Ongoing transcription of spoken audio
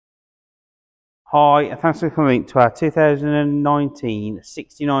Hi, and thanks for coming to our 2019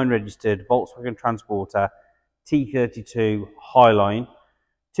 69 registered Volkswagen Transporter T32 Highline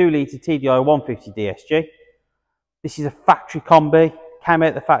 2-litre TDI 150 DSG. This is a factory combi, came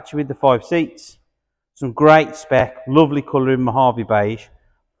out the factory with the 5 seats, some great spec, lovely colour in Mojave beige,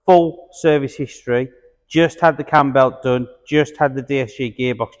 full service history, just had the cam belt done, just had the DSG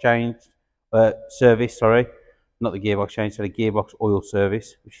gearbox changed, service, sorry, not the gearbox change, so the gearbox oil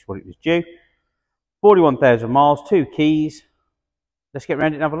service, which is what it was due. 41,000 miles, 2 keys. Let's get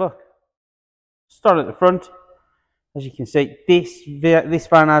around it and have a look. Start at the front. As you can see, this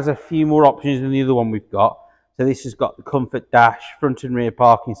van has a few more options than the other one we've got. So this has got the comfort dash, front and rear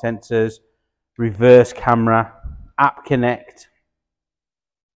parking sensors, reverse camera, app connect.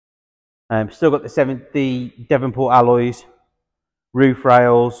 Still got the Devonport alloys, roof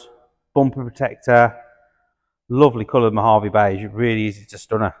rails, bumper protector. Lovely colour Mojave beige. It really is. It's a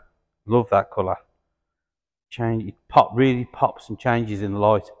stunner. Love that colour. It really pops and changes in the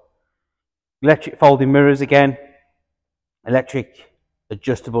light. Electric folding mirrors again, electric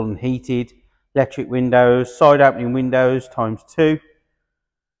adjustable and heated, electric windows, side opening windows ×2,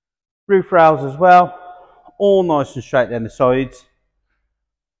 roof rails as well, all nice and straight down the sides.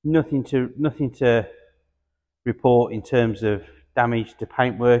 Nothing to report in terms of damage to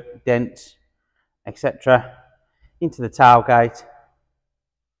paintwork, dents, etc. Into the tailgate.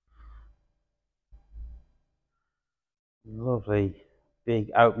 Lovely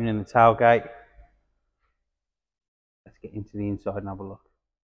big opening in the tailgate. Let's get into the inside and have a look.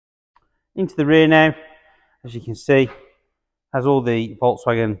 Into the rear now, as you can see, has all the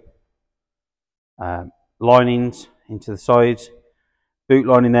Volkswagen linings into the sides, boot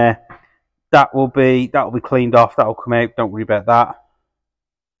lining there. That will be cleaned off. That will come out. Don't worry about that.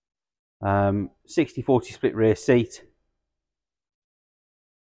 60/40 split rear seat.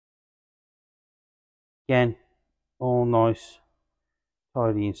 Again, all nice,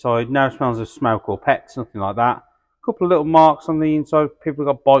 tidy inside. No smells of smoke or pets, nothing like that. A couple of little marks on the inside. People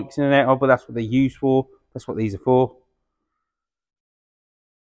have got bikes in and out of, but that's what they're used for. That's what these are for.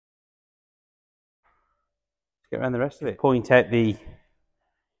 Let's get around the rest of it. Point out the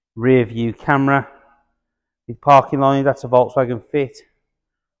rear view camera. The parking line, that's a Volkswagen Fit.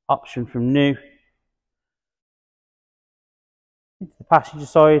 Option from new. Into the passenger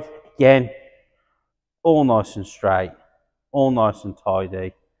side, again, all nice and straight, all nice and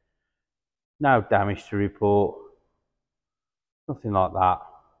tidy. No damage to report. Nothing like that.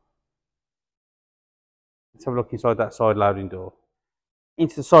 Let's have a look inside that side loading door.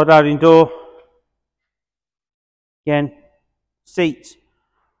 Into the side loading door. Again, seats,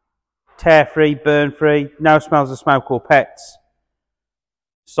 tear free, burn free, no smells of smoke or pets.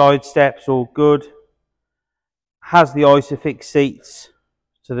 Side steps, all good. Has the Isofix seats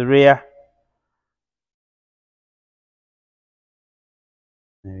to the rear.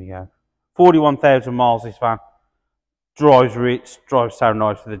 There we go. 41,000 miles this van. Drives so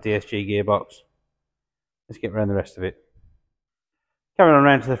nice for the DSG gearbox. Let's get around the rest of it. Carrying on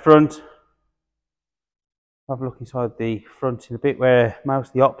around to the front. Have a look inside the front in a bit where most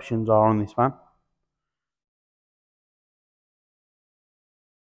of the options are on this van.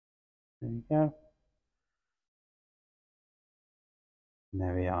 There we go. And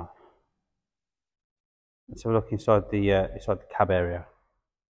there we are. Let's have a look inside the cab area.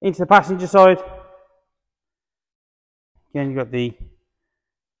 Into the passenger side. Again, you've got the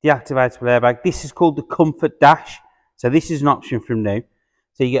deactivatable airbag. This is called the Comfort Dash. So this is an option from new.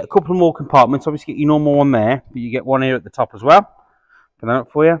 So you get a couple more compartments. Obviously, you get your normal one there, but you get one here at the top as well. Put that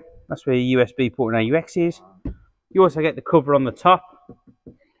up for you. That's where your USB port and AUX is. You also get the cover on the top.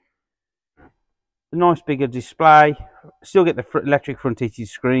 The nice bigger display. Still get the electric front heated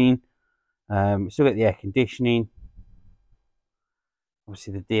screen. Still get the air conditioning.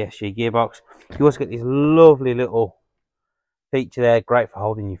 Obviously the DSG gearbox. You also get this lovely little feature there, great for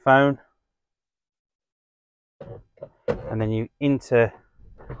holding your phone. And then you into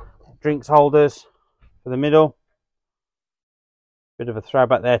drinks holders for the middle. Bit of a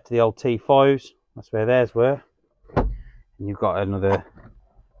throwback there to the old T5s. That's where theirs were. And you've got another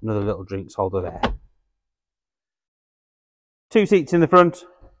little drinks holder there. 2 seats in the front.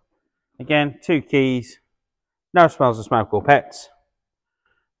 Again, 2 keys. No smells of smoke or pets.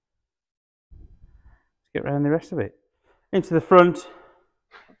 Get around the rest of it. Into the front,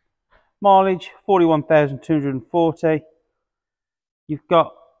 mileage 41,240. You've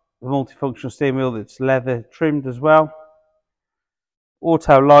got the multifunctional steering wheel that's leather trimmed as well.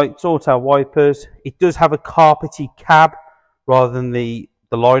 Auto lights, auto wipers. It does have a carpety cab rather than the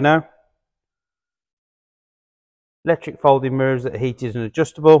lino. Electric folding mirrors that are heated and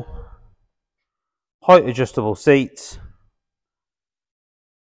adjustable. Height adjustable seats.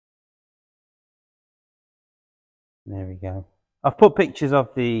 There we go. I've put pictures of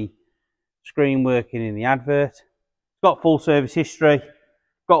the screen working in the advert. It's got full service history.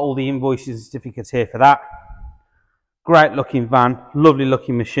 Got all the invoices and certificates here for that. Great looking van, lovely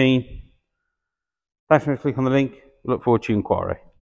looking machine. Thanks for clicking on the link. We look forward to your inquiry.